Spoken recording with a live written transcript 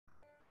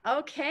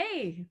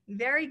Okay,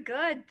 very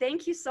good.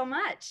 Thank you so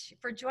much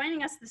for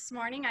joining us this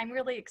morning. I'm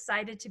really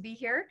excited to be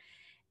here.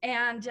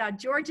 And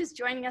George is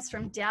joining us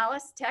from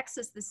Dallas,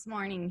 Texas this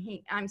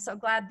morning. I'm so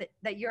glad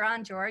that you're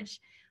on, George.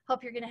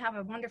 Hope you're going to have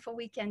a wonderful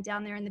weekend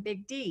down there in the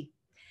Big D.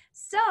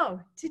 So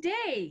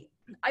today,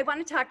 I want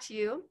to talk to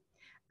you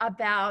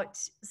about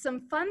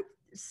some fun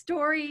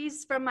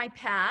stories from my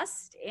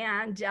past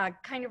and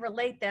kind of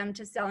relate them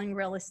to selling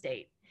real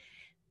estate.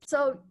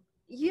 So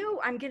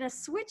I'm going to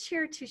switch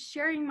here to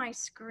sharing my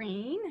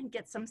screen and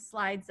get some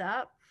slides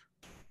up.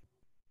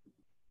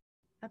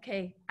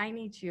 Okay, I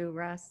need you,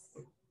 Russ.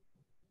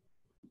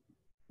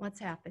 What's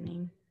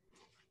happening?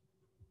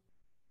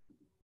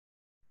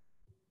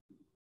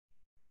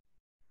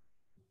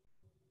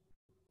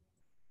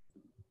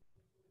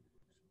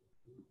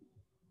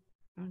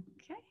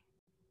 Okay.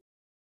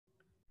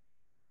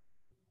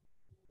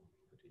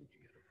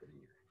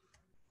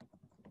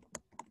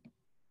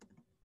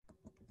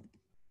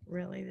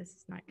 Really, this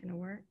is not going to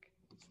work.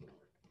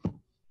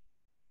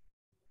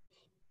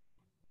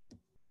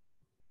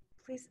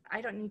 Please, I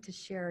don't need to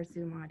share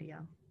Zoom audio.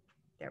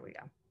 There we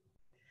go.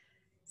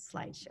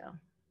 Slideshow.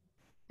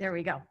 There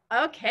we go.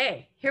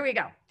 Okay, here we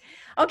go.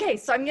 Okay,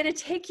 so I'm going to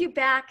take you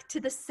back to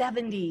the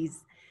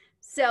 70s.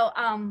 So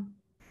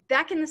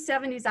back in the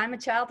 70s, I'm a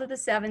child of the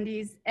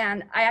 70s,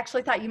 and I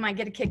actually thought you might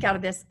get a kick out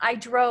of this. I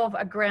drove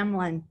a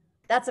Gremlin.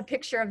 That's a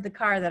picture of the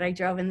car that I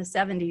drove in the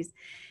 70s.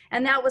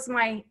 And that was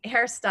my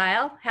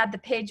hairstyle, had the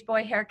page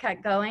boy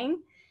haircut going.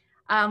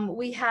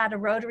 We had a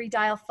rotary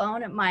dial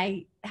phone at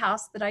my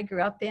house that I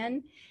grew up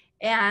in.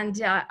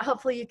 And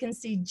hopefully you can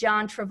see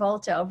John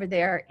Travolta over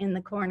there in the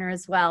corner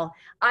as well.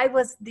 I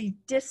was the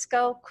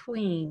disco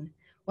queen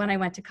when I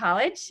went to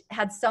college,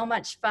 had so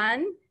much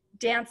fun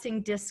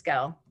dancing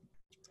disco.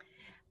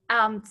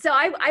 So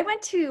I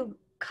went to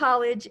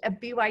college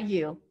at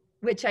BYU,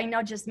 which I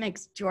know just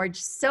makes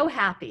George so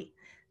happy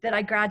that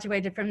I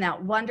graduated from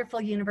that wonderful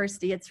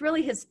university. It's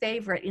really his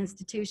favorite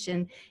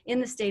institution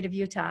in the state of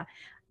Utah.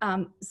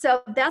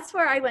 So that's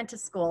where I went to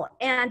school.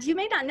 And you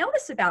may not know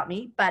this about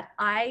me, but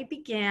I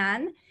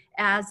began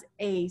as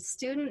a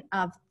student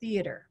of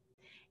theater.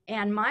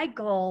 And my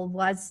goal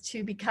was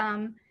to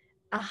become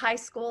a high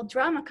school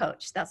drama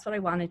coach. That's what I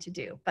wanted to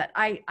do. But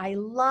I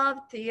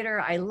loved theater.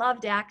 I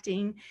loved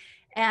acting.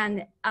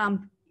 And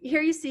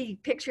here you see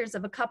pictures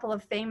of a couple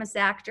of famous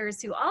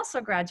actors who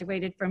also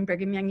graduated from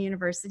Brigham Young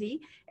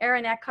University,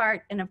 Aaron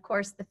Eckhart, and of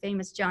course, the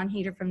famous John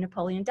Heder from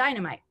Napoleon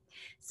Dynamite.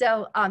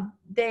 So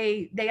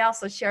they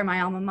also share my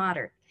alma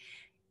mater.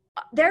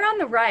 There on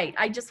the right,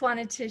 I just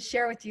wanted to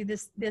share with you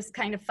this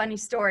kind of funny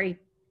story.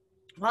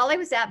 While I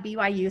was at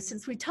BYU,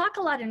 since we talk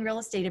a lot in real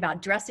estate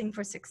about dressing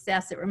for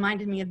success, it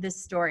reminded me of this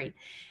story.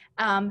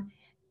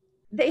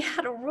 They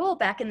had a rule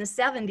back in the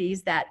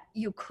 70s that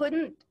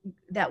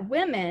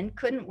women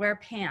couldn't wear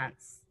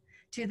pants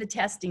to the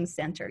testing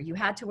center. You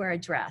had to wear a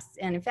dress.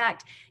 And in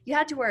fact, you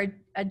had to wear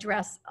a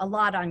dress a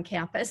lot on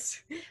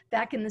campus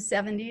back in the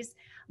 70s.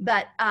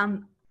 But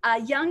a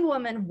young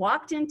woman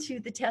walked into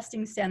the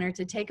testing center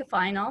to take a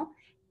final,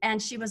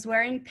 and she was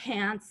wearing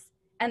pants,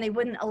 and they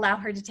wouldn't allow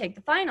her to take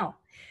the final.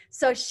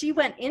 So she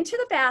went into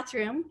the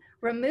bathroom,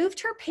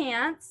 removed her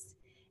pants,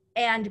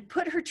 and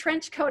put her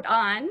trench coat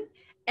on,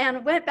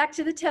 and went back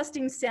to the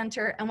testing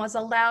center and was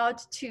allowed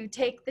to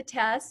take the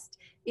test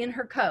in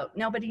her coat.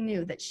 Nobody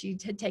knew that she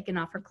had taken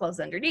off her clothes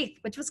underneath,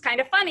 which was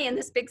kind of funny, and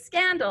this big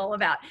scandal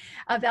about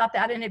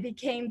that. And it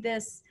became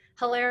this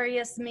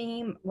hilarious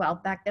meme. Well,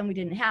 back then we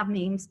didn't have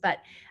memes, but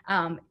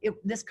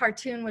this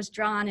cartoon was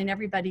drawn, and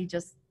everybody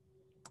just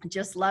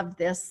loved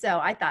this.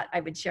 So I thought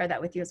I would share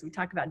that with you as we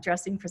talk about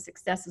dressing for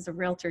success as a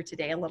realtor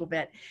today a little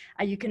bit.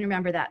 You can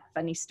remember that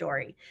funny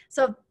story.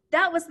 So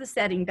that was the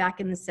setting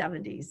back in the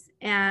 70s.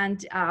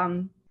 And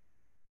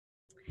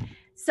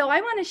so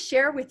I want to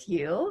share with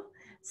you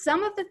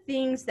some of the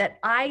things that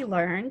I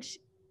learned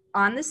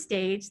on the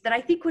stage that I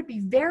think would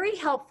be very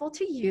helpful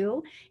to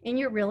you in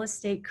your real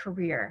estate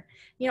career.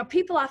 You know,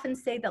 people often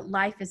say that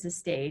life is a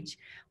stage,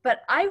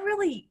 but I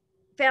really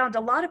found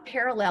a lot of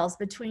parallels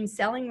between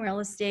selling real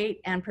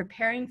estate and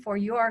preparing for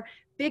your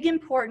big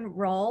important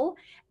role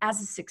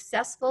as a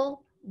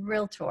successful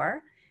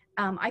realtor.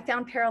 I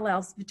found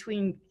parallels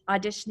between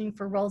auditioning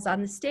for roles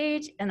on the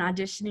stage and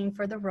auditioning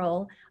for the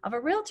role of a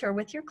realtor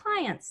with your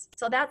clients.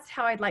 So that's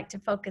how I'd like to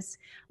focus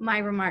my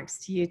remarks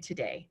to you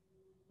today.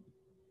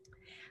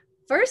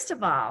 First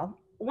of all,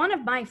 one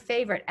of my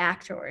favorite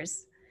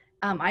actors,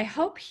 I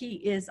hope he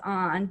is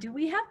on. Do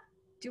we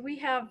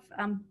have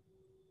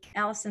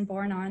Allison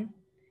Bourne on?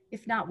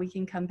 If not, we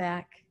can come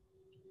back.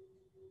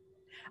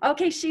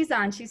 Okay, she's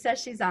on. She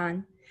says she's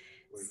on.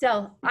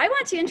 So I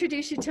want to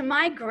introduce you to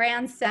my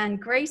grandson,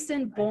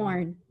 Grayson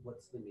Bourne.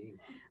 What's the name?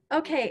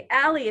 Okay,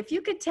 Allie, if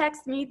you could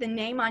text me the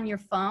name on your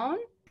phone.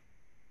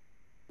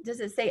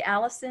 Does it say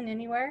Allison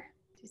anywhere?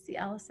 Do you see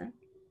Allison?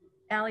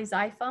 Allie's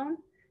iPhone?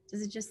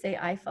 Does it just say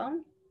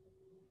iPhone?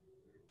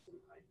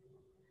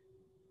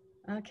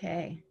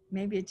 Okay,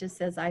 maybe it just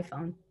says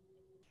iPhone.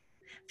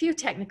 Few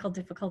technical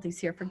difficulties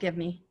here, forgive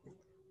me.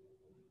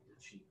 Did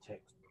she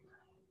text?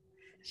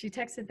 She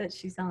texted that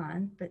she's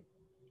on, but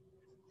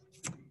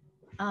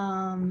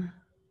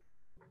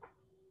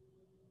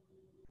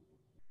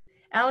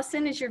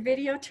Allison, is your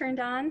video turned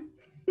on?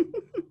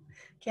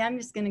 Okay, I'm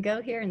just gonna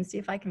go here and see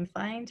if I can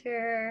find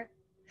her.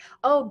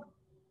 Oh,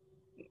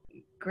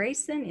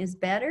 Grayson is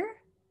better?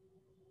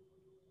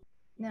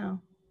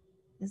 No,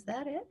 is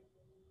that it?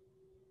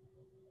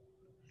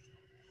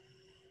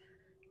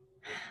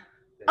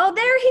 Oh,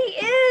 there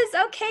he is.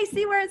 Okay,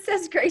 see where it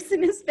says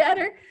Grayson is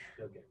better?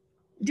 Okay.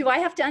 Do I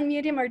have to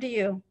unmute him or do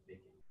you?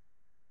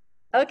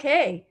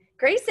 Okay,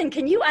 Grayson,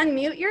 can you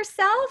unmute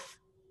yourself?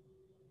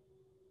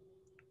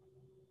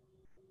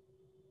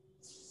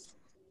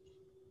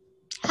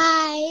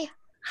 Hi.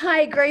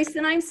 Hi,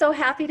 Grayson. I'm so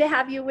happy to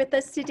have you with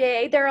us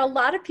today. There are a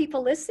lot of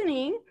people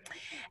listening,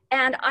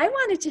 and I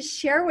wanted to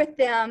share with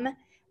them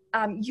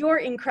your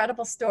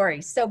incredible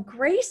story. So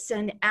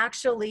Grayson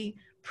actually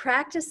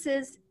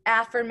practices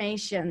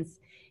affirmations.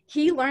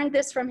 He learned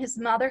this from his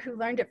mother, who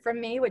learned it from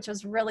me, which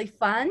was really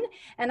fun.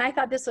 And I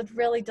thought this would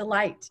really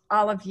delight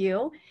all of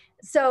you.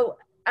 So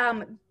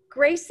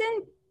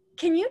Grayson,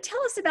 can you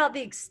tell us about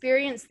the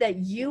experience that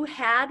you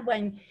had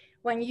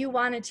when you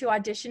wanted to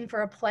audition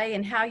for a play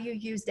and how you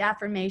used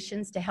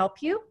affirmations to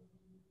help you?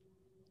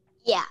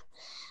 Yeah.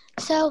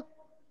 So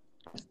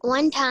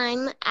one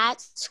time at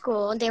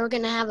school, they were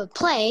going to have a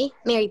play,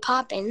 Mary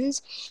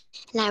Poppins,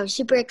 and I was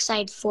super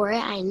excited for it.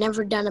 I had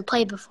never done a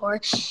play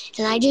before,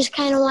 and I just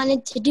kind of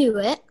wanted to do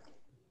it.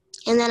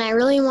 And then I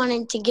really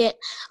wanted to get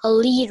a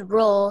lead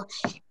role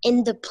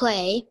in the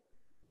play.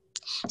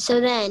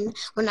 So then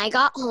when I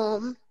got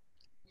home,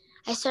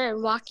 I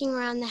started walking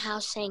around the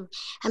house saying,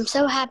 I'm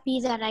so happy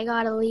that I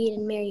got a lead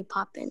in Mary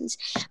Poppins.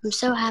 I'm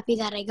so happy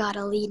that I got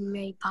a lead in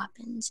Mary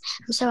Poppins.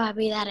 I'm so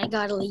happy that I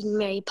got a lead in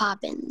Mary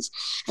Poppins.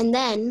 And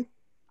then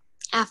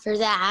after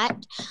that,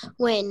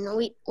 when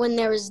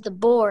there was the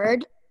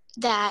board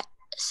that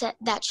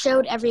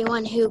showed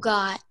everyone who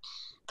got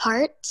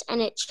parts,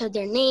 and it showed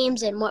their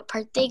names and what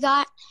part they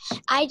got,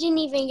 I didn't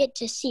even get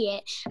to see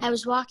it. I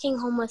was walking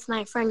home with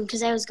my friend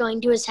because I was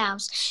going to his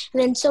house, and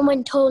then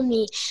someone told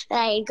me that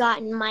I had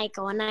gotten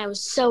Michael, and I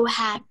was so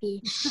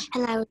happy,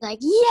 and I was like,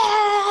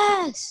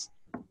 yes!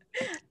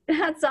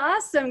 That's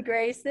awesome,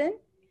 Grayson.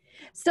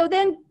 So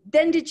then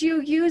did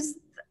you use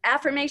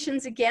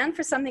affirmations again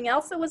for something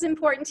else that was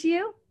important to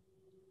you?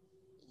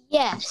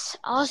 Yes.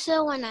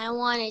 Also, when I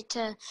wanted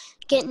to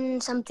get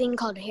in something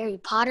called Harry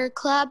Potter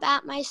Club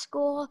at my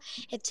school,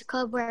 it's a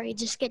club where we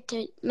just get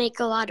to make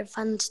a lot of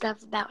fun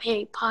stuff about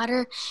Harry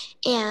Potter,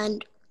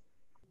 and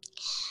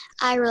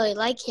I really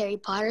like Harry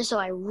Potter, so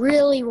I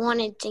really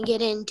wanted to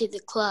get into the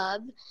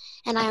club,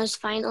 and I was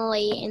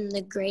finally in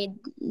the grade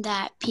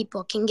that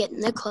people can get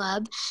in the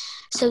club.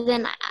 So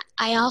then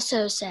I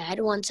also said,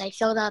 once I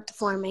filled out the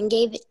form and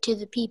gave it to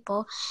the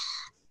people,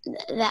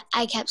 that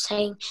I kept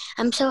saying,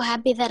 I'm so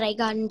happy that I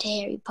got into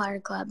Harry Potter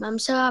Club. I'm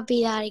so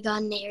happy that I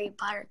got into Harry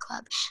Potter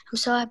Club. I'm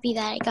so happy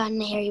that I got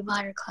into Harry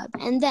Potter Club.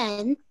 And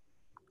then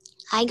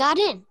I got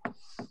in.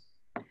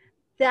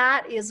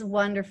 That is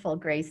wonderful,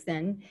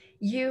 Grayson.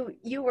 You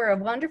were a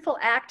wonderful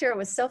actor. It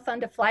was so fun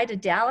to fly to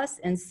Dallas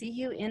and see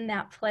you in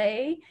that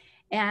play.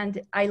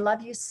 And I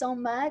love you so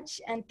much.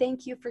 And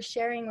thank you for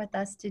sharing with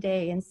us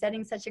today and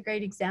setting such a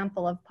great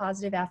example of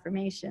positive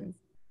affirmations.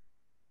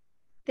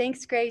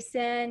 Thanks,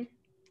 Grayson.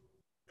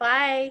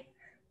 Bye.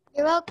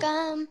 You're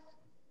welcome.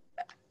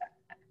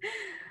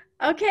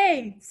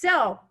 Okay,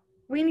 so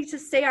we need to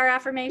say our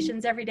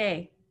affirmations every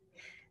day.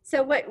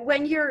 So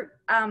when you're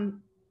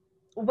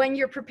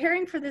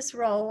preparing for this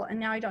role, and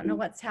now I don't know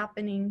what's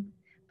happening,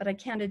 but I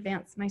can't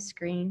advance my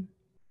screen.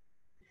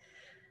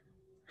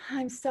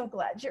 I'm so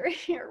glad you're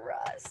here,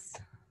 Russ.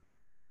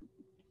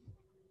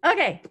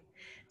 Okay,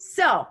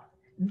 so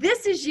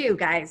this is you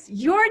guys,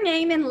 your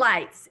name in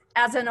lights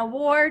as an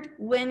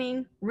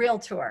award-winning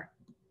realtor.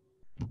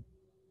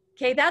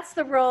 Okay, that's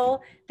the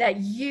role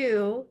that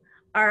you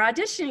are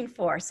auditioning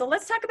for. So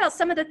let's talk about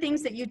some of the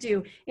things that you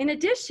do. In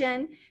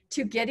addition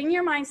to getting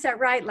your mindset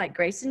right, like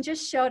Grayson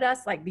just showed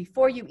us, like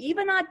before you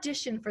even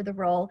audition for the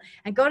role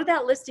and go to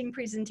that listing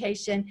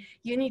presentation,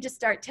 you need to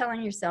start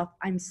telling yourself,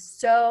 I'm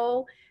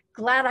so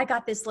glad I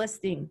got this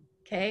listing,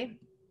 okay?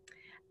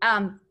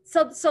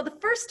 So the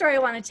first story I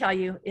want to tell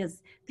you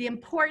is the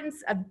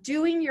importance of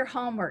doing your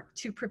homework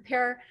to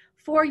prepare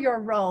for your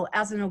role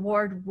as an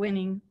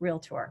award-winning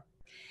realtor.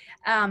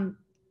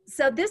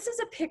 So this is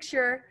a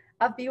picture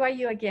of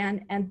BYU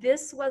again, and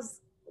this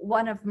was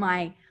one of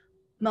my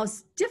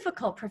most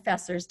difficult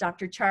professors,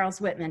 Dr.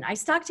 Charles Whitman. I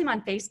stalked him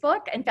on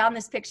Facebook and found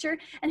this picture,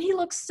 and he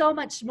looks so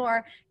much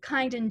more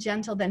kind and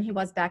gentle than he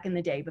was back in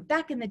the day. But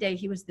back in the day,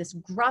 he was this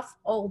gruff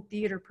old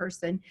theater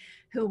person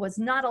who was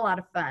not a lot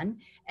of fun,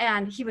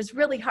 and he was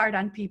really hard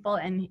on people,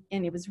 and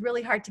it was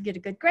really hard to get a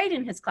good grade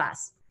in his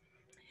class.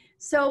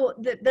 So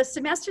the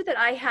semester that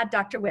I had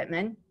Dr.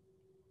 Whitman,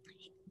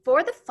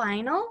 for the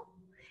final,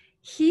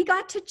 he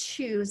got to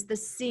choose the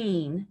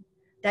scene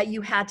that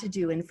you had to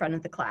do in front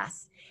of the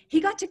class. He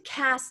got to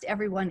cast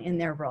everyone in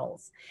their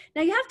roles.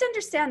 Now you have to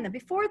understand that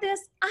before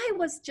this, I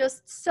was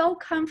just so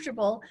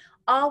comfortable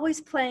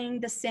always playing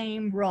the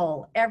same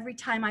role every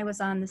time I was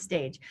on the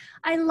stage.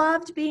 I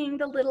loved being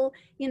the little,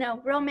 you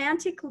know,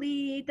 romantic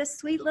lead, the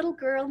sweet little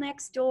girl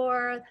next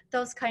door.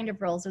 Those kind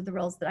of roles are the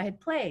roles that I had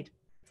played.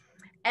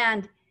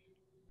 And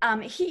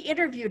he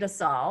interviewed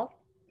us all,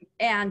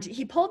 and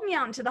he pulled me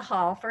out into the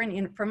hall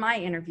for my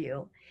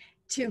interview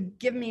to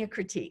give me a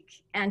critique.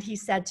 And he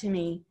said to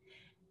me,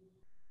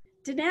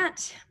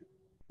 Denet,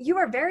 you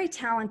are very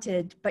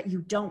talented, but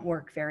you don't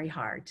work very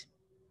hard.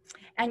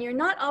 And you're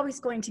not always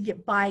going to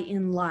get by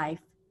in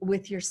life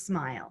with your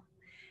smile.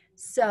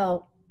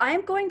 So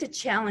I'm going to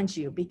challenge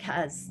you,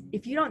 because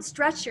if you don't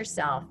stretch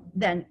yourself,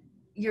 then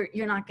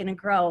you're not going to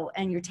grow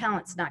and your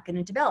talent's not going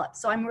to develop.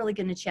 So I'm really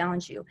going to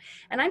challenge you.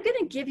 And I'm going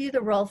to give you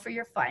the role for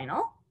your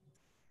final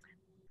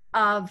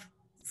of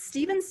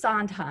Stephen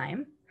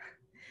Sondheim,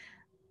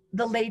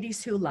 The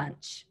Ladies Who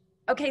Lunch.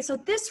 Okay, so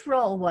this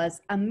role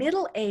was a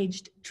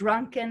middle-aged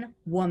drunken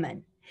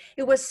woman.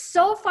 It was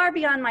so far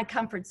beyond my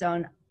comfort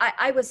zone.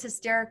 I was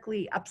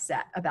hysterically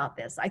upset about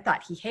this. I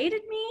thought he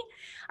hated me.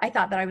 I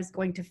thought that I was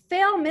going to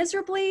fail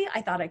miserably.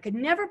 I thought I could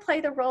never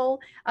play the role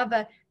of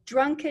a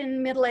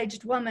drunken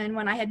middle-aged woman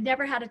when I had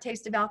never had a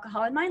taste of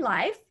alcohol in my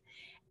life.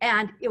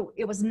 And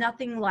it was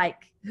nothing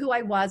like who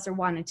I was or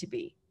wanted to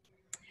be.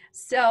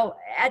 So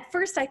at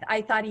first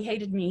I thought he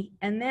hated me,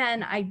 and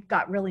then I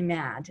got really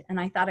mad, and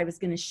I thought I was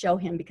going to show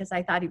him, because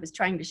I thought he was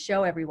trying to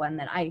show everyone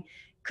that I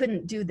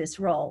couldn't do this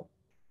role.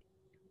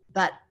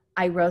 But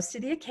I rose to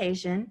the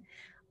occasion.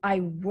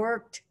 I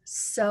worked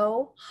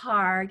so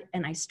hard,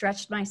 and I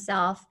stretched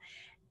myself,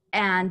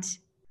 and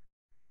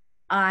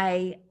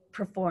I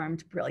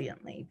performed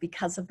brilliantly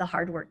because of the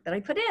hard work that I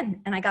put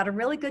in. And I got a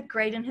really good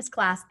grade in his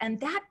class,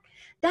 and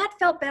that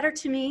felt better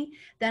to me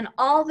than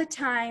all the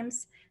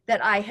times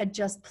that I had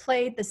just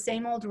played the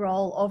same old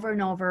role over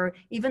and over.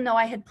 Even though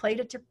I had played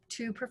it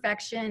to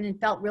perfection and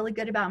felt really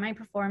good about my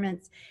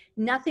performance,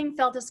 nothing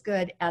felt as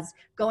good as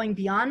going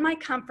beyond my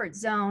comfort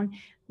zone,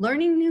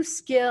 learning new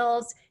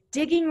skills,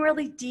 digging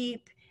really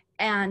deep,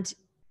 and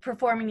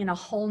performing in a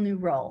whole new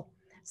role.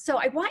 So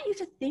I want you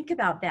to think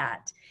about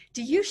that.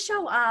 Do you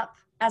show up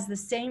as the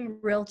same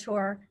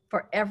realtor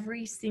for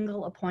every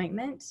single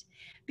appointment?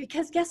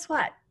 Because guess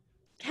what?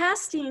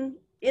 Casting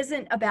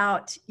isn't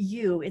about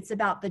you, it's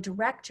about the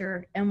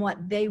director and what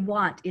they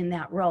want in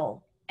that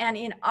role. And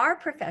in our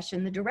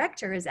profession, the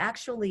director is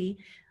actually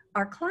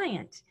our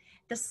client,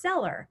 the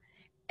seller,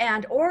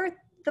 or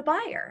the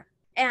buyer.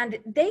 And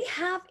they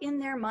have in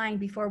their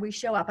mind before we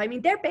show up, I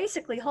mean, they're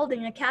basically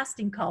holding a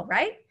casting call,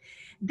 right?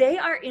 They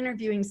are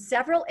interviewing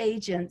several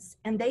agents,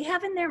 and they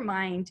have in their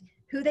mind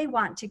who they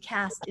want to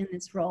cast in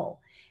this role.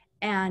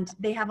 And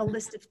they have a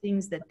list of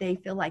things that they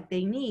feel like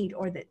they need,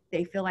 or that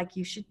they feel like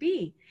you should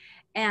be.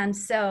 And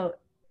so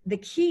the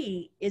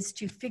key is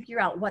to figure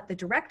out what the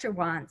director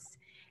wants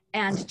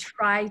and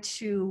try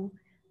to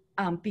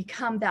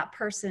become that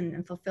person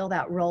and fulfill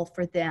that role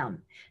for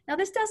them. Now,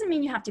 this doesn't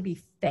mean you have to be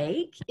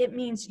fake. It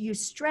means you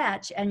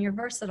stretch and you're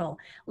versatile.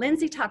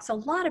 Lindsay talks a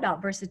lot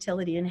about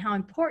versatility and how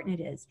important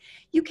it is.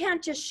 You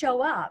can't just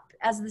show up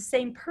as the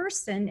same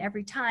person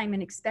every time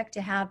and expect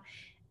to have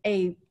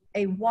a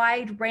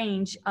wide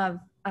range of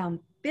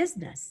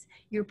business.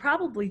 You're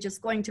probably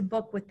just going to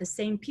book with the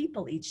same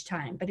people each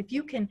time. But if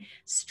you can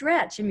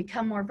stretch and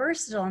become more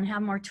versatile and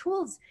have more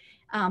tools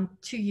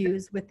to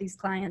use with these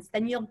clients,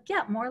 then you'll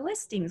get more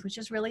listings, which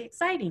is really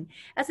exciting.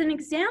 As an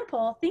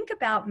example, think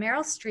about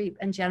Meryl Streep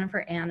and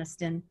Jennifer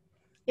Aniston.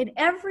 In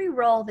every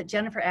role that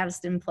Jennifer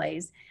Aniston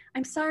plays,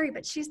 I'm sorry,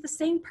 but she's the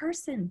same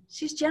person.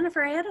 She's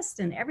Jennifer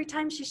Aniston every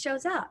time she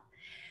shows up.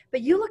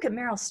 But you look at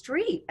Meryl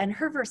Streep and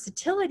her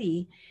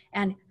versatility,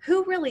 and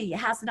who really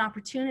has an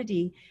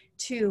opportunity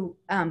to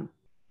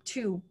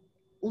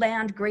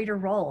land greater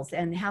roles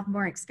and have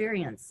more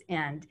experience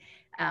and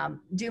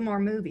do more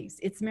movies.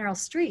 It's Meryl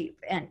Streep,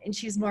 and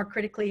she's more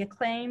critically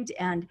acclaimed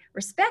and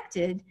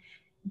respected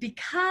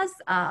because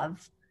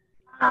of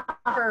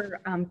her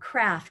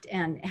craft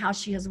and how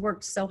she has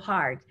worked so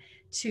hard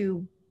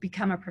to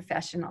become a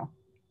professional.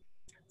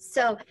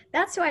 So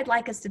that's what I'd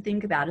like us to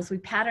think about as we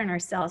pattern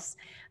ourselves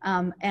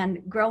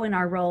and grow in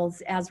our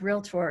roles as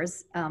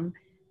realtors.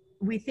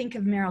 We think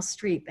of Meryl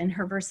Streep and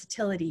her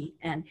versatility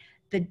and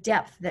the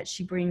depth that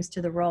she brings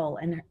to the role,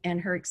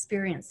 and her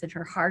experience and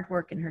her hard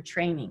work and her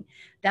training.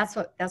 That's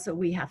what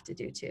we have to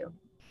do too.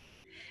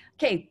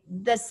 Okay,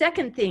 the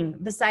second thing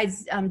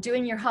besides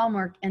doing your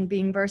homework and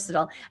being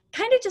versatile,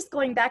 kind of just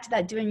going back to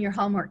that doing your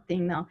homework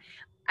thing though.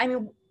 I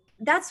mean,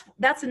 that's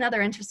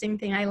another interesting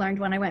thing I learned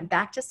when I went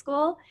back to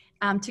school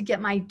to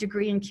get my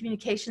degree in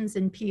communications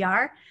and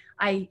PR.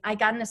 I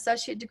got an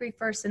associate degree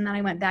first, and then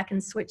I went back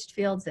and switched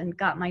fields and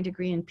got my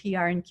degree in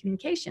PR and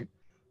communication.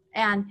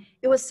 And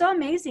it was so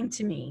amazing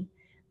to me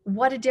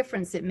what a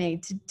difference it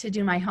made to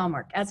do my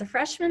homework. As a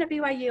freshman at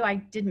BYU, I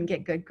didn't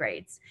get good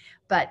grades.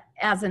 But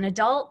as an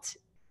adult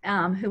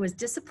who was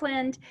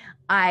disciplined,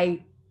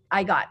 I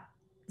got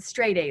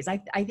straight A's.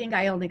 I think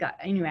I only got,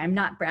 anyway, I'm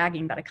not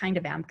bragging, but I kind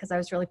of am because I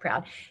was really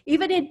proud.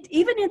 Even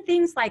in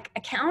things like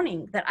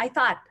accounting that I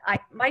thought,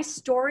 my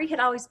story had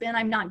always been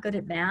I'm not good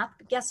at math.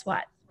 But guess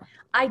what?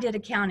 I did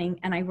accounting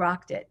and I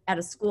rocked it at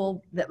a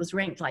school that was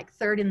ranked like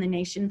 3rd in the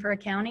nation for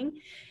accounting.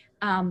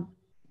 And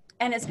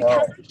it's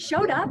because I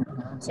showed up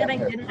and I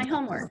did my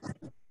homework.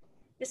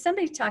 Is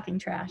somebody talking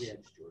trash? Yeah,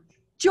 it's George.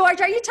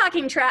 George, are you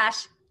talking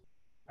trash?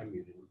 I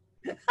muted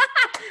him.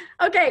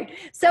 Okay,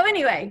 so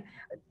anyway,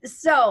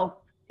 so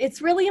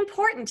it's really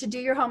important to do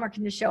your homework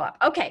and to show up.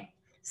 Okay,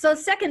 so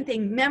second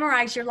thing,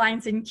 memorize your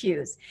lines and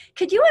cues.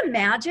 Could you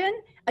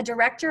imagine a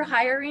director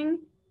hiring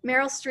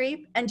Meryl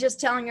Streep and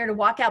just telling her to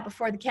walk out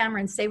before the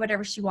camera and say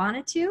whatever she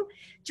wanted to?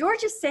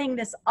 George is saying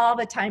this all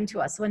the time to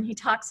us when he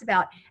talks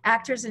about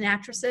actors and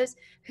actresses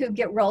who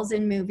get roles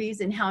in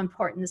movies and how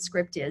important the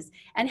script is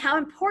and how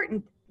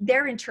important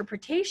their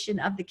interpretation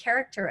of the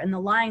character and the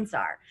lines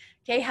are.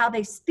 Okay, how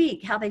they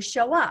speak, how they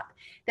show up.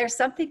 There's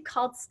something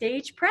called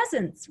stage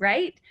presence,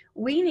 right?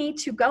 We need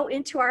to go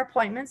into our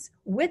appointments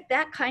with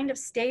that kind of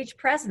stage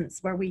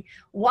presence where we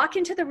walk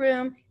into the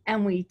room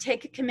and we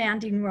take a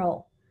commanding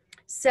role.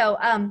 So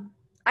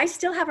I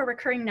still have a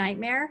recurring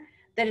nightmare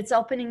that it's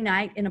opening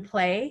night in a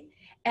play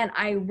and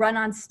I run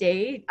on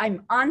stage.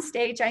 I'm on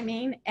stage, I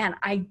mean, and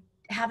I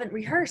haven't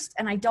rehearsed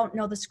and I don't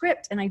know the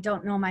script and I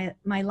don't know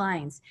my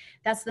lines.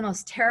 That's the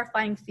most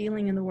terrifying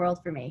feeling in the world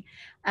for me.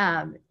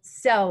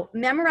 So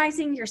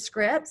memorizing your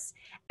scripts,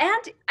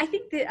 and I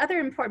think the other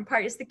important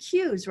part is the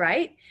cues,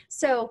 right?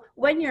 So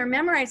when you're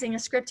memorizing a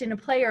script in a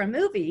play or a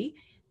movie,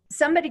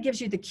 somebody gives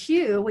you the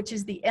cue, which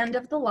is the end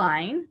of the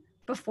line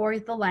before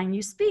the line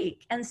you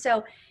speak. And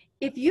so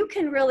if you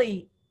can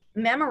really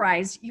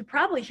memorize, you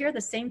probably hear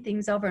the same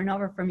things over and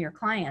over from your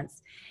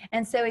clients.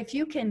 And so if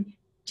you can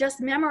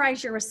just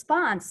memorize your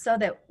response so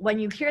that when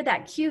you hear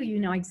that cue, you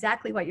know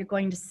exactly what you're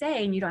going to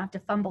say and you don't have to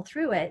fumble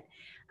through it,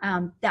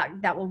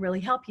 that will really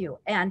help you.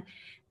 And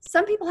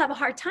some people have a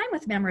hard time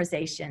with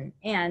memorization.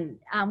 And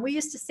we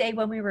used to say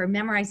when we were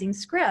memorizing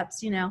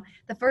scripts, you know,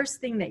 the first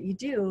thing that you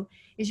do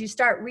is you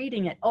start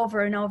reading it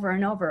over and over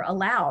and over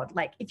aloud.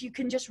 Like if you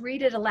can just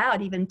read it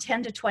aloud even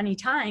 10 to 20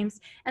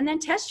 times and then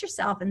test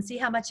yourself and see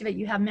how much of it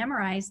you have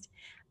memorized,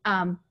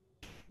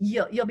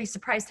 you'll be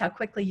surprised how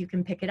quickly you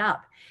can pick it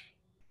up.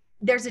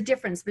 There's a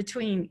difference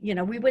between, you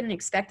know, we wouldn't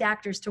expect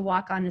actors to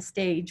walk on the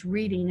stage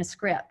reading a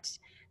script.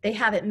 They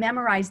have it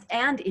memorized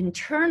and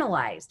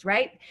internalized,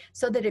 right?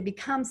 So that it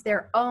becomes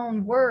their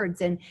own words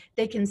and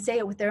they can say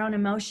it with their own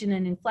emotion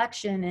and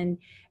inflection.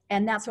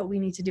 And that's what we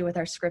need to do with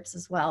our scripts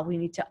as well. We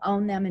need to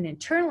own them and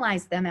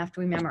internalize them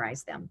after we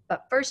memorize them.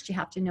 But first you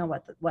have to know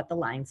what the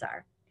lines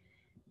are.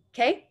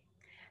 Okay?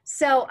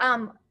 So,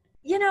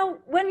 you know,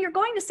 when you're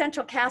going to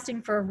central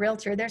casting for a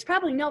realtor, there's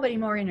probably nobody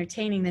more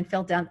entertaining than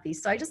Phil Dunphy.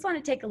 So I just want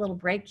to take a little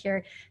break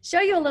here, show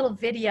you a little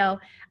video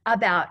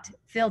about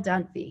Phil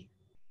Dunphy.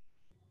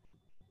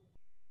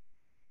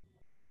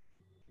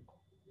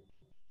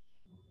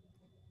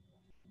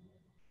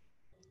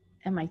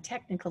 And my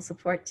technical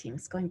support team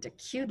is going to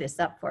cue this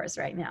up for us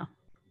right now.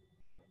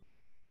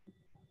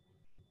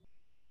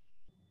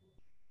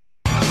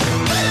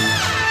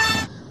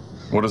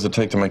 What does it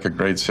take to make a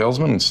great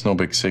salesman? It's no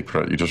big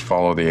secret. You just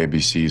follow the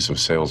ABCs of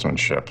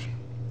salesmanship.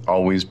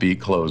 Always be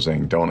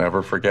closing. Don't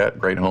ever forget,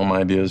 great home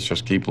ideas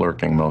just keep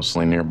lurking,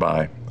 mostly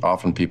nearby.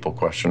 Often people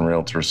question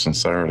realtors'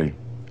 sincerity.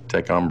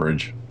 Take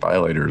umbrage.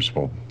 Violators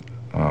will...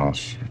 Oh,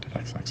 shit.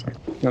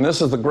 And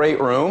this is the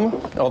great room,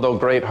 although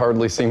great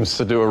hardly seems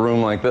to do a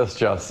room like this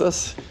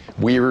justice.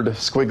 Weird,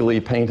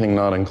 squiggly painting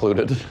not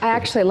included. I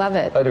actually love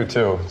it. I do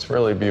too. It's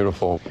really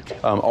beautiful.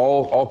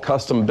 All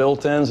custom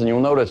built-ins, and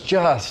you'll notice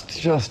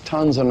just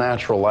tons of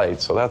natural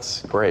light, so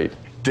that's great.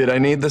 Did I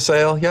need the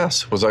sale?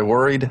 Yes. Was I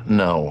worried?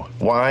 No.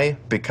 Why?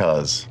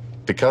 Because.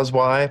 Because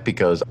why?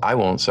 Because I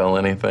won't sell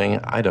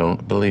anything I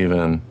don't believe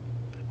in.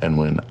 And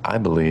when I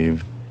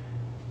believe,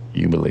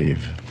 you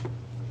believe.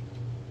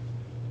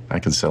 I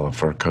could sell a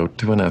fur coat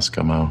to an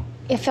Eskimo.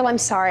 Yeah, Phil, I'm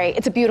sorry.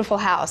 It's a beautiful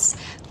house,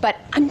 but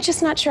I'm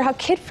just not sure how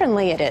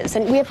kid-friendly it is.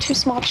 And we have 2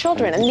 small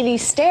children. I mean,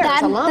 these stairs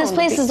Dad, alone. this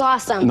place is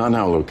awesome. Not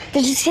now, Luke.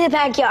 Did you see the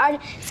backyard?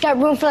 It's got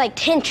room for like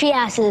 10 tree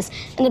houses,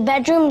 and the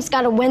bedroom's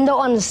got a window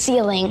on the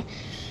ceiling.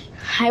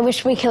 I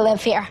wish we could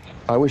live here.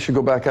 I wish you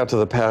go back out to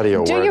the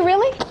patio. Do you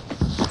really?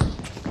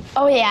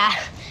 Oh yeah,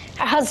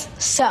 our house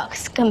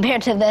sucks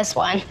compared to this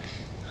one.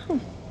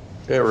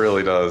 It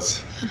really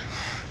does.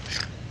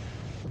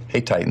 Hey,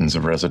 titans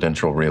of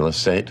residential real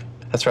estate.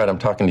 That's right, I'm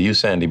talking to you,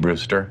 Sandy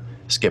Brewster,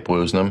 Skip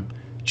Woosnam,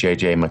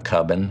 J.J.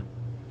 McCubbin.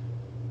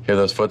 Hear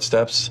those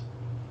footsteps?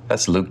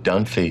 That's Luke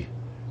Dunphy,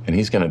 and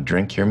he's gonna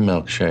drink your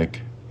milkshake.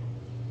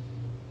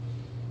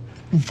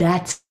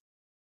 That's...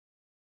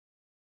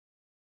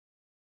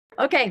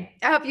 Okay,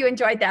 I hope you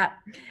enjoyed that.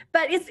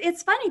 But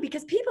it's funny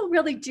because people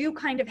really do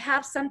kind of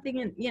have something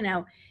in, you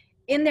know,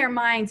 in their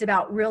minds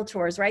about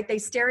realtors, right? They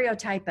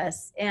stereotype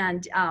us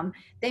and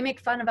they make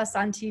fun of us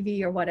on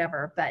TV or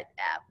whatever. But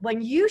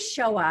when you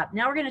show up,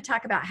 now we're going to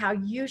talk about how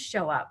you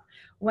show up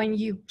when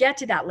you get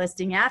to that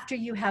listing after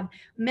you have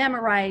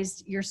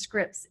memorized your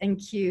scripts and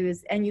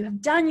cues and you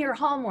have done your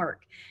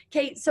homework.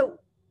 Okay, so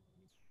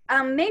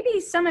maybe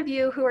some of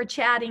you who are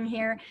chatting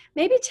here,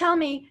 maybe tell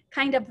me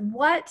kind of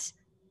what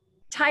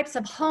types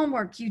of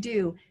homework you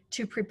do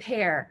to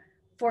prepare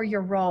for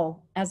your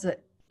role as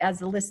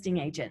a listing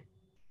agent?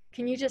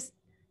 Can you just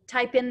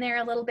type in there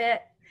a little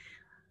bit?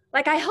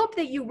 Like, I hope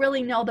that you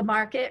really know the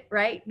market,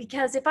 right?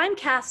 Because if I'm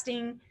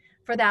casting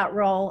for that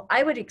role,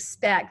 I would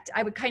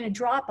kind of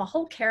draw up a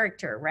whole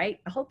character,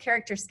 right? A whole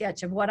character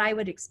sketch of what I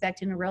would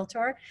expect in a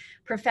realtor.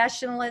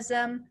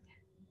 Professionalism,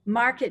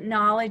 market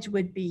knowledge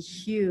would be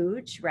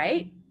huge,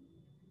 right?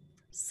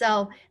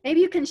 So maybe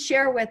you can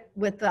share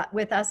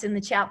with us in the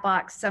chat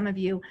box, some of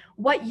you,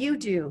 what you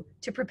do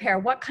to prepare,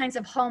 what kinds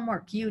of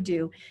homework you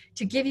do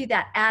to give you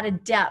that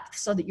added depth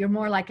so that you're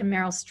more like a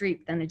Meryl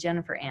Streep than a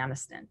Jennifer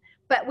Aniston.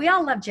 But we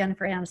all love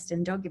Jennifer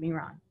Aniston, don't get me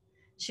wrong.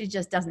 She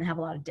just doesn't have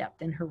a lot of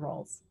depth in her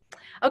roles.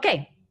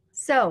 Okay,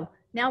 so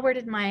now where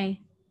did my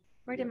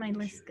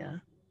list go?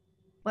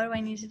 What do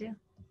I need to do?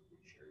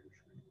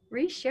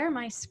 Reshare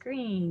my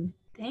screen.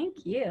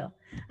 Thank you.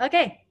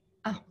 Okay.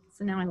 Oh,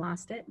 so now I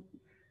lost it.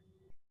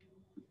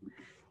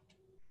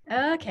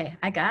 Okay,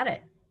 I got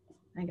it.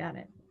 I got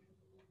it.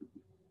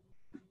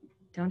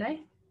 Don't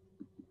I?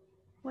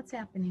 What's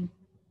happening?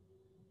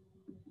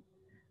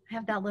 I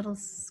have that little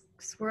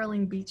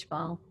swirling beach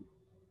ball.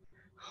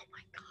 Oh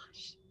my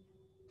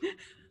gosh.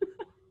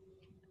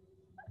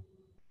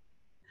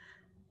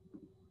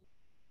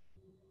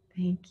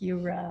 Thank you,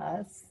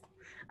 Russ.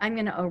 I'm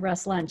going to owe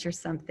Russ lunch or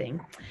something.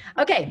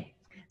 Okay,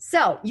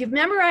 so you've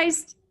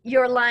memorized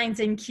your lines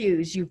and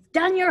cues. You've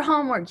done your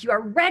homework. You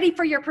are ready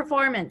for your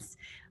performance.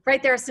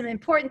 Right, there are some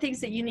important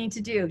things that you need to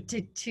do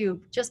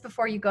to just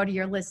before you go to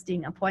your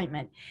listing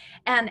appointment.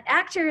 And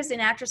actors and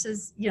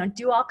actresses, you know,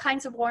 do all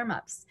kinds of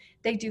warm-ups.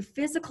 They do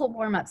physical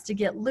warm-ups to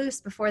get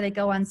loose before they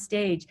go on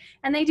stage.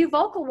 And they do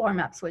vocal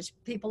warm-ups, which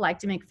people like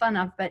to make fun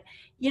of. But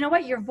you know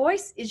what? Your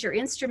voice is your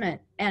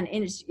instrument, and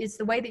it's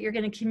the way that you're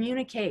going to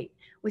communicate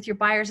with your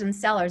buyers and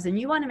sellers. And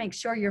you want to make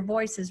sure your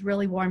voice is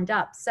really warmed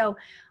up. So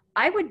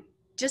I would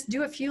just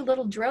do a few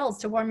little drills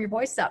to warm your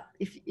voice up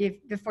if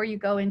before you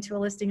go into a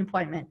listing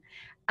appointment.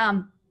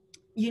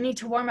 You need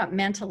to warm up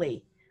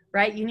mentally,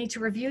 right? You need to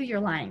review your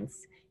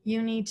lines.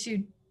 You need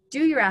to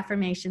do your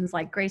affirmations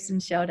like Grayson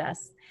showed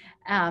us,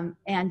 and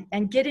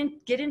get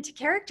into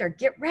character,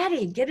 get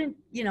ready, get in,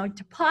 you know,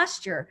 to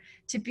posture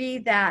to be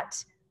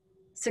that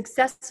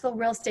successful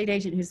real estate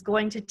agent who's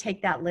going to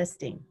take that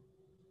listing.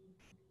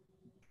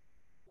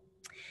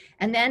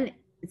 And then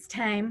it's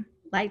time.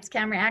 Lights,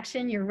 camera,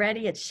 action, you're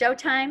ready, it's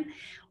showtime.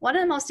 One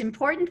of the most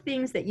important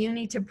things that you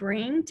need to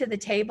bring to the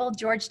table,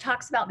 George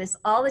talks about this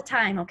all the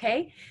time,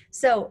 okay?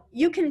 So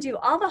you can do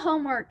all the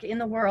homework in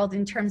the world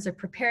in terms of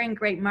preparing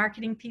great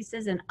marketing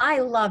pieces, and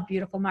I love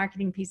beautiful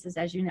marketing pieces,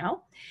 as you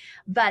know.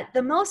 But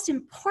the most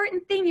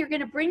important thing you're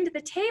gonna bring to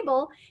the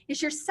table is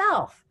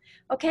yourself,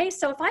 okay?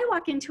 So if I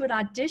walk into an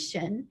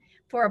audition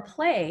for a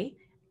play,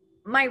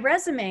 my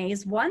resume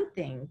is one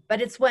thing,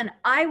 but it's when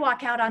I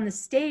walk out on the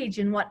stage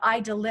and what I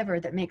deliver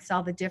that makes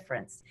all the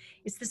difference.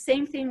 It's the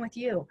same thing with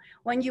you.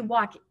 When you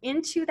walk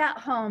into that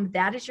home,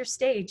 that is your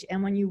stage.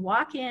 And when you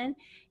walk in,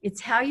 it's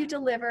how you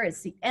deliver.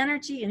 It's the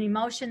energy and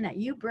emotion that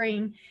you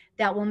bring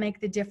that will make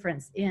the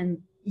difference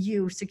in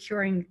you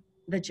securing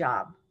the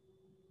job.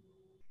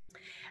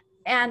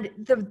 And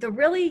the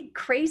really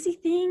crazy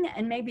thing,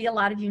 and maybe a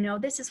lot of you know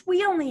this, is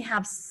we only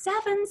have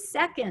 7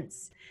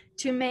 seconds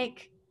to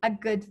make a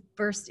good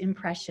first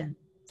impression.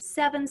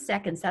 7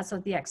 seconds, that's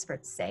what the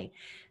experts say.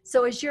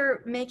 So as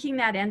you're making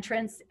that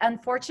entrance,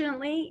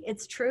 unfortunately,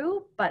 it's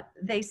true, but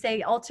they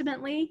say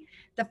ultimately,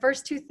 the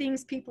first 2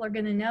 things people are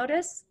gonna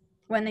notice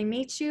when they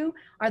meet you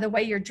are the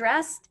way you're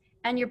dressed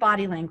and your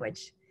body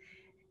language.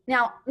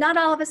 Now, not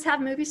all of us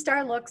have movie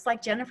star looks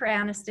like Jennifer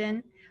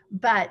Aniston,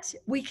 but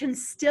we can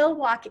still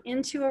walk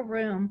into a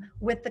room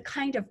with the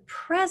kind of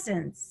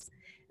presence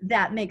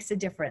that makes a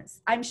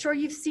difference. I'm sure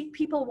you've seen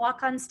people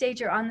walk on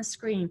stage or on the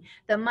screen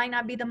that might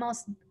not be the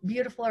most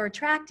beautiful or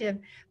attractive,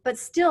 but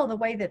still the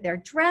way that they're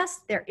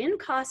dressed, they're in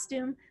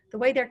costume, the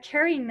way they're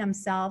carrying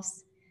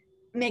themselves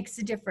makes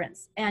a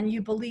difference. And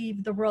you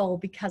believe the role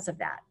because of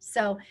that.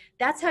 So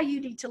that's how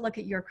you need to look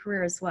at your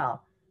career as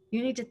well.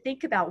 You need to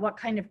think about what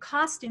kind of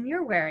costume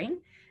you're wearing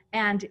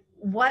and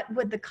what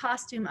would the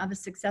costume of a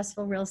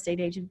successful real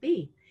estate agent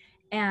be,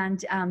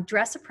 and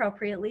dress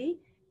appropriately.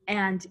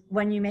 And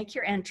when you make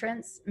your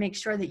entrance, make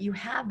sure that you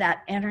have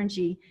that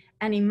energy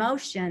and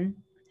emotion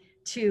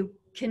to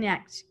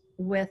connect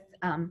with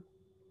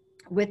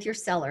your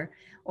seller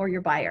or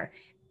your buyer.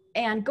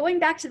 And going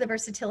back to the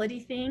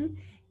versatility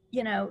thing,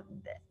 you know,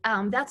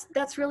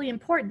 that's really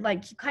important.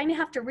 Like, you kind of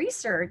have to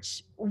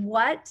research,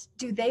 what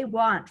do they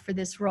want for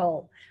this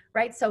role,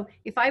 right? So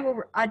if I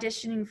were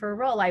auditioning for a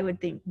role, I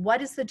would think,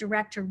 what is the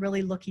director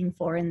really looking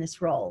for in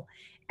this role?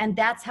 And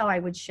that's how I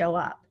would show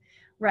up,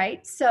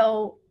 right?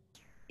 So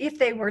if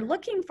they were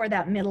looking for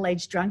that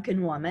middle-aged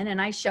drunken woman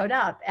and I showed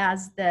up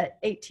as the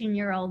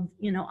 18-year-old,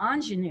 you know,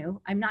 ingenue,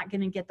 I'm not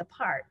going to get the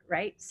part,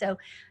 right? So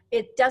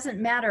it doesn't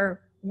matter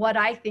what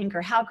I think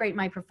or how great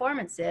my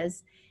performance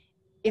is.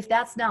 If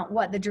that's not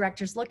what the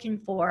director's looking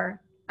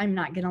for, I'm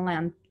not going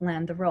to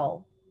land the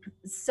role.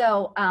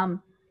 So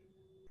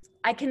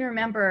I can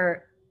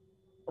remember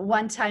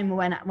one time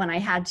when I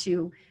had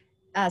to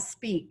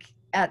speak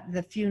at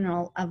the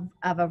funeral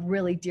of a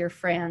really dear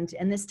friend,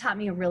 and this taught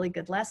me a really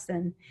good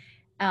lesson.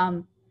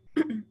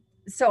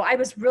 So I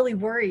was really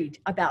worried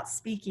about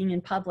speaking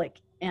in public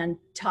and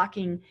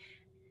talking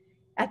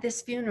at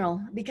this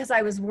funeral because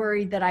I was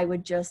worried that I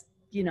would just,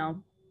 you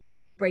know,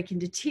 break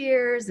into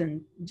tears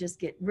and just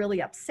get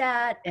really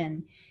upset,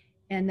 and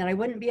that I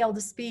wouldn't be able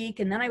to speak.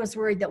 And then I was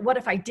worried that what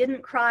if I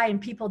didn't cry and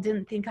people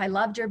didn't think I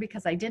loved her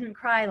because I didn't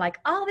cry? Like,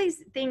 all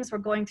these things were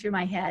going through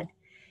my head.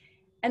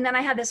 And then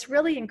I had this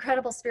really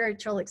incredible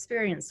spiritual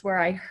experience where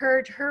I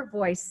heard her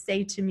voice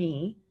say to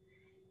me,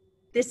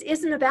 this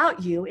isn't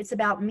about you, it's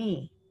about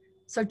me.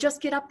 So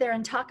just get up there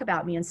and talk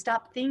about me and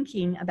stop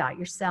thinking about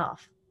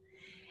yourself.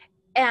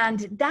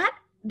 And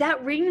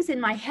that rings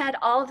in my head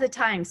all the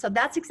time. So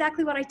that's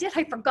exactly what I did.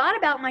 I forgot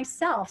about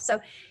myself.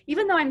 So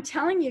even though I'm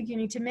telling you, you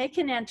need to make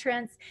an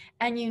entrance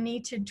and you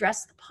need to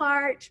dress the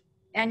part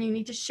and you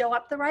need to show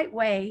up the right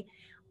way,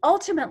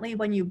 ultimately,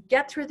 when you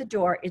get through the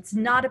door, it's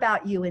not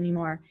about you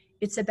anymore.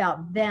 It's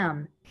about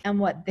them and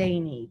what they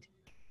need.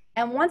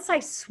 And once I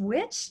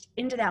switched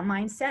into that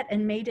mindset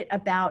and made it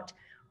about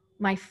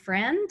my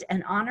friend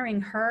and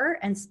honoring her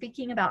and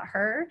speaking about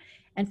her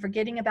and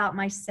forgetting about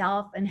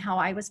myself and how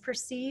I was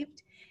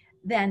perceived,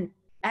 then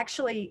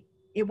actually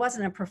it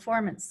wasn't a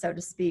performance, so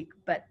to speak,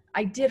 but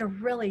I did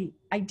really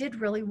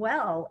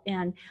well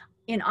and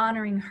in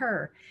honoring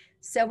her.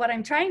 So what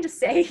I'm trying to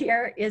say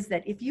here is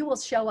that if you will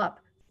show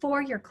up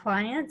for your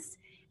clients,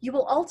 you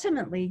will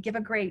ultimately give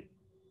a great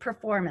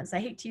performance. I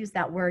hate to use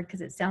that word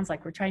because it sounds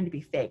like we're trying to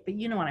be fake, but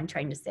you know what I'm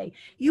trying to say.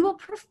 You will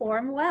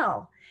perform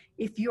well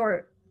if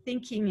you're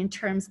thinking in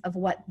terms of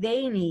what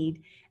they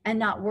need and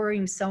not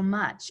worrying so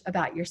much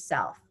about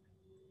yourself.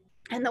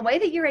 And the way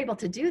that you're able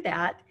to do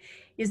that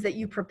is that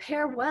you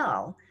prepare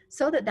well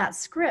so that that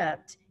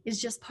script is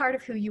just part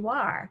of who you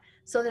are,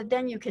 so that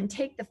then you can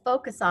take the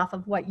focus off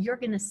of what you're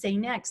going to say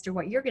next or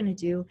what you're going to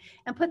do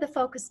and put the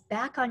focus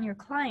back on your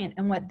client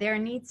and what their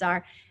needs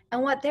are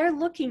and what they're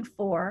looking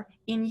for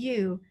in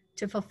you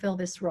to fulfill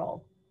this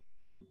role.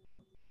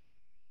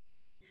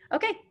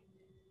 Okay.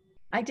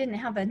 I didn't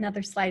have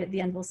another slide at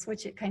the end. We'll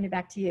switch it kind of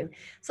back to you.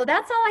 So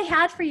that's all I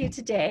had for you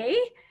today.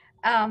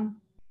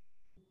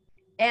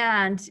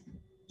 And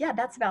yeah,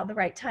 that's about the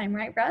right time,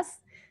 right, Russ?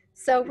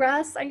 So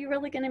Russ, are you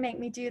really going to make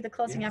me do the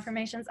closing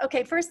affirmations?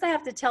 Okay, first I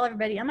have to tell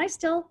everybody, am I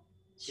still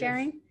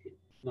sharing? Yes.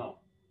 No.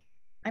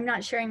 I'm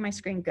not sharing my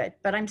screen. Good,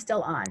 but I'm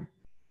still on,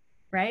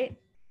 right?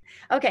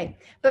 Okay,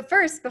 but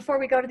first, before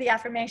we go to the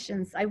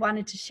affirmations, I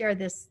wanted to share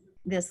this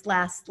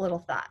last little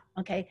thought,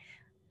 okay?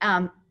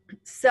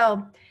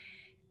 So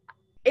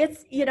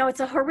it's, you know, it's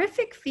a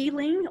horrific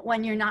feeling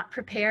when you're not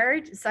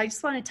prepared. So I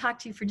just want to talk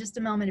to you for just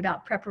a moment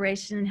about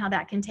preparation and how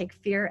that can take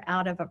fear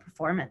out of a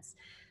performance.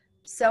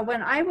 So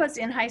when I was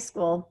in high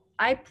school,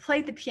 I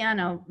played the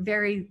piano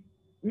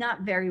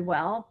not very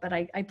well, but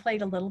I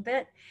played a little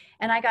bit.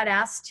 And I got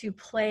asked to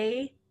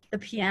play the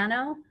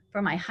piano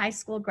for my high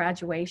school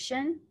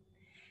graduation.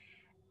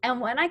 And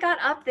when I got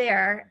up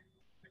there,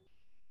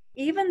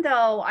 even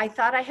though I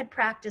thought I had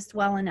practiced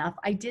well enough,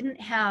 I didn't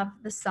have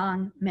the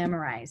song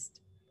memorized.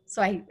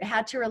 So I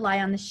had to rely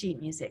on the sheet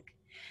music.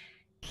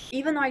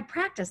 Even though I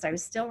practiced, I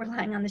was still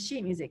relying on the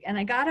sheet music. And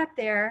I got up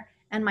there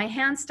and my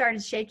hands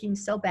started shaking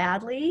so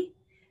badly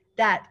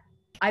that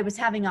I was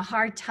having a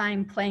hard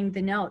time playing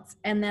the notes.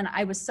 And then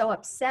I was so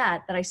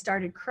upset that I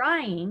started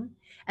crying,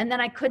 and then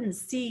I couldn't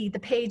see the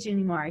page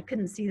anymore. I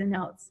couldn't see the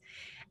notes.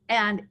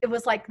 And it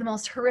was like the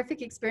most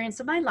horrific experience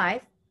of my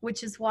life,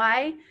 which is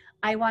why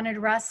I wanted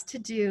Russ to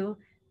do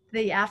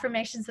the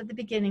affirmations at the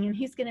beginning, and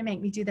he's going to make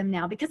me do them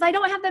now because I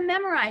don't have them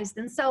memorized.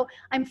 And so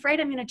I'm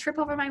afraid I'm going to trip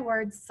over my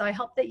words. So I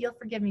hope that you'll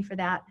forgive me for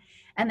that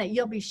and that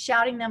you'll be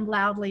shouting them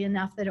loudly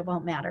enough that it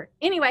won't matter.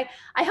 Anyway,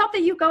 I hope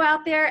that you go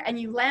out there and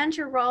you land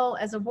your role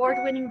as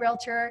award-winning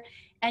realtor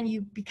and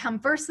you become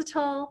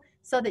versatile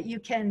so that you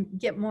can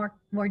get more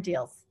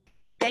deals.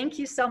 Thank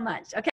you so much. Okay.